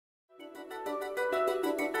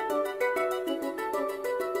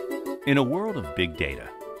In a world of big data,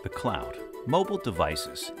 the cloud, mobile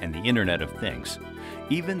devices, and the Internet of Things,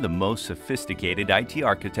 even the most sophisticated IT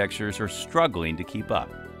architectures are struggling to keep up.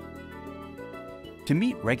 To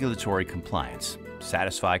meet regulatory compliance,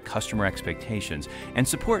 satisfy customer expectations, and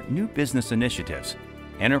support new business initiatives,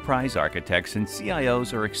 enterprise architects and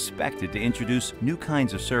CIOs are expected to introduce new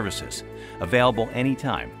kinds of services, available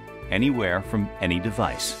anytime, anywhere from any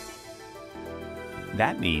device.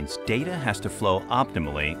 That means data has to flow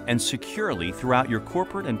optimally and securely throughout your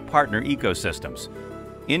corporate and partner ecosystems,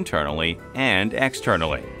 internally and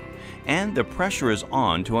externally. And the pressure is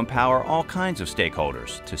on to empower all kinds of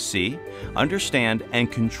stakeholders to see, understand, and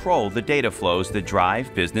control the data flows that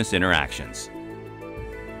drive business interactions.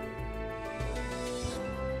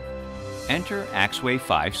 Enter Axway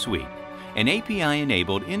 5 Suite, an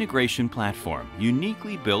API-enabled integration platform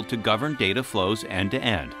uniquely built to govern data flows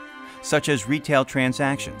end-to-end, such as retail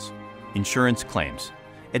transactions, insurance claims,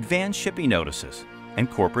 advanced shipping notices, and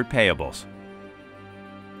corporate payables.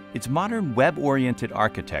 Its modern web-oriented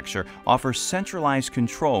architecture offers centralized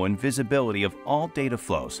control and visibility of all data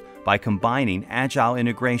flows by combining agile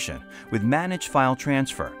integration with managed file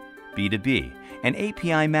transfer, B2B, and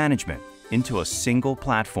API management into a single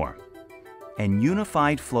platform. And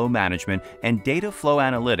unified flow management and data flow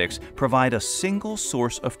analytics provide a single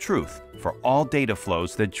source of truth for all data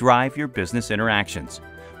flows that drive your business interactions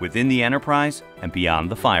within the enterprise and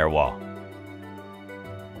beyond the firewall.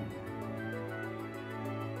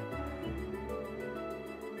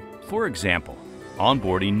 For example,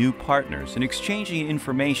 onboarding new partners and exchanging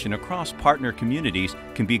information across partner communities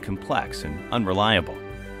can be complex and unreliable.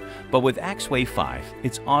 But with Axway 5,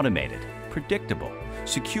 it's automated, predictable,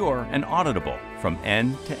 secure, and auditable from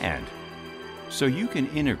end to end. So you can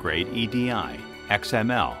integrate EDI,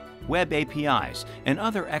 XML, web APIs, and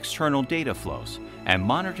other external data flows and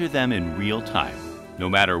monitor them in real time, no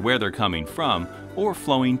matter where they're coming from or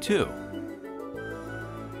flowing to.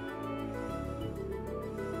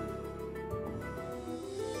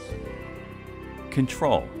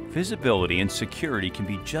 Control, visibility, and security can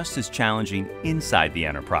be just as challenging inside the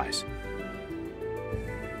enterprise.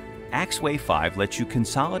 Axway 5 lets you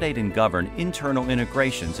consolidate and govern internal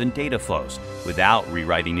integrations and data flows without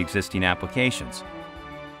rewriting existing applications.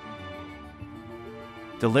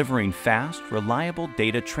 Delivering fast, reliable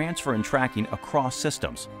data transfer and tracking across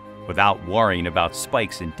systems without worrying about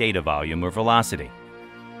spikes in data volume or velocity.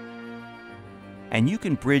 And you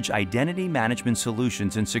can bridge identity management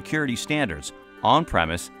solutions and security standards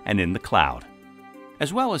on-premise and in the cloud,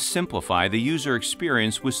 as well as simplify the user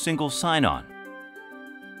experience with single sign-on.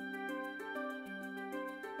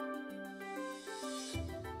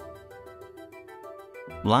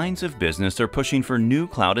 Lines of business are pushing for new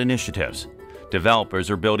cloud initiatives. Developers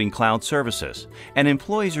are building cloud services, and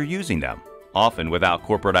employees are using them, often without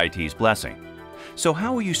corporate IT's blessing. So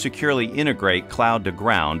how will you securely integrate cloud to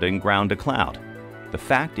ground and ground to cloud? The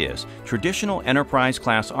fact is, traditional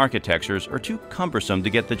enterprise-class architectures are too cumbersome to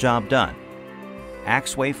get the job done.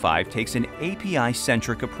 Axway 5 takes an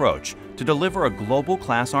API-centric approach to deliver a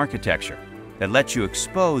global-class architecture that lets you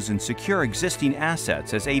expose and secure existing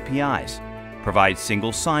assets as APIs, provide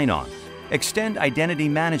single sign-on, extend identity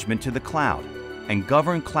management to the cloud, and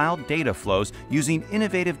govern cloud data flows using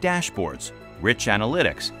innovative dashboards, rich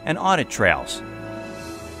analytics, and audit trails.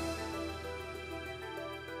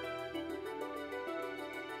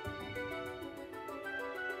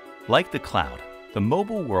 Like the cloud, the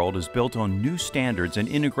mobile world is built on new standards and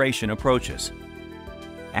integration approaches.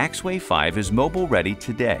 Axway 5 is mobile-ready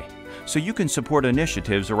today, so you can support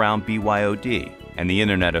initiatives around BYOD and the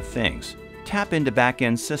Internet of Things, tap into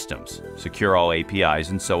back-end systems, secure all APIs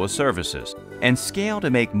and SOA services, and scale to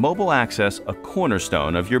make mobile access a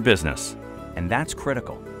cornerstone of your business. And that's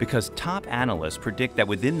critical because top analysts predict that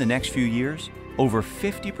within the next few years, over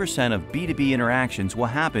 50% of B2B interactions will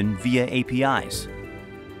happen via APIs.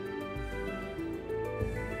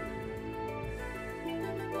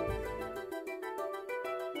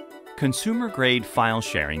 Consumer-grade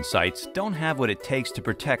file-sharing sites don't have what it takes to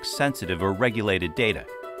protect sensitive or regulated data,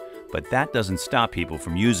 but that doesn't stop people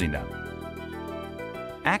from using them.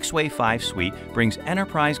 Axway 5 Suite brings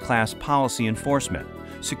enterprise-class policy enforcement,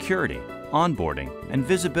 security, onboarding, and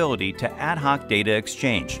visibility to ad hoc data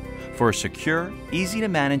exchange for a secure,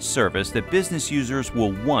 easy-to-manage service that business users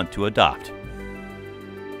will want to adopt.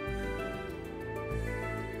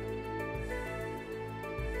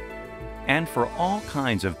 And for all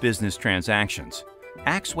kinds of business transactions,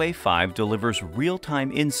 Axway 5 delivers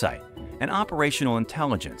real-time insight and operational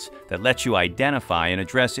intelligence that lets you identify and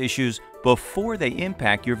address issues before they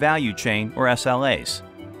impact your value chain or SLAs.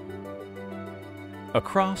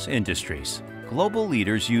 Across industries, global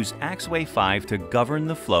leaders use Axway 5 to govern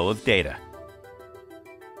the flow of data,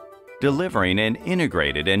 delivering an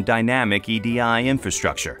integrated and dynamic EDI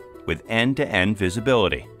infrastructure with end-to-end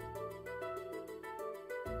visibility,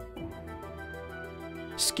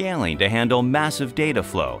 scaling to handle massive data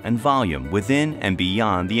flow and volume within and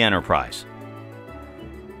beyond the enterprise,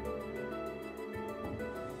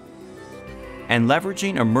 and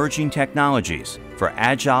leveraging emerging technologies for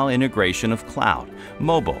agile integration of cloud,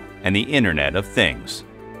 mobile, and the Internet of Things.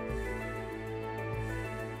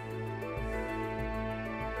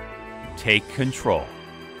 Take control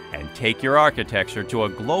and take your architecture to a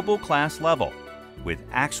global class level with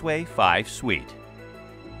Axway 5 Suite.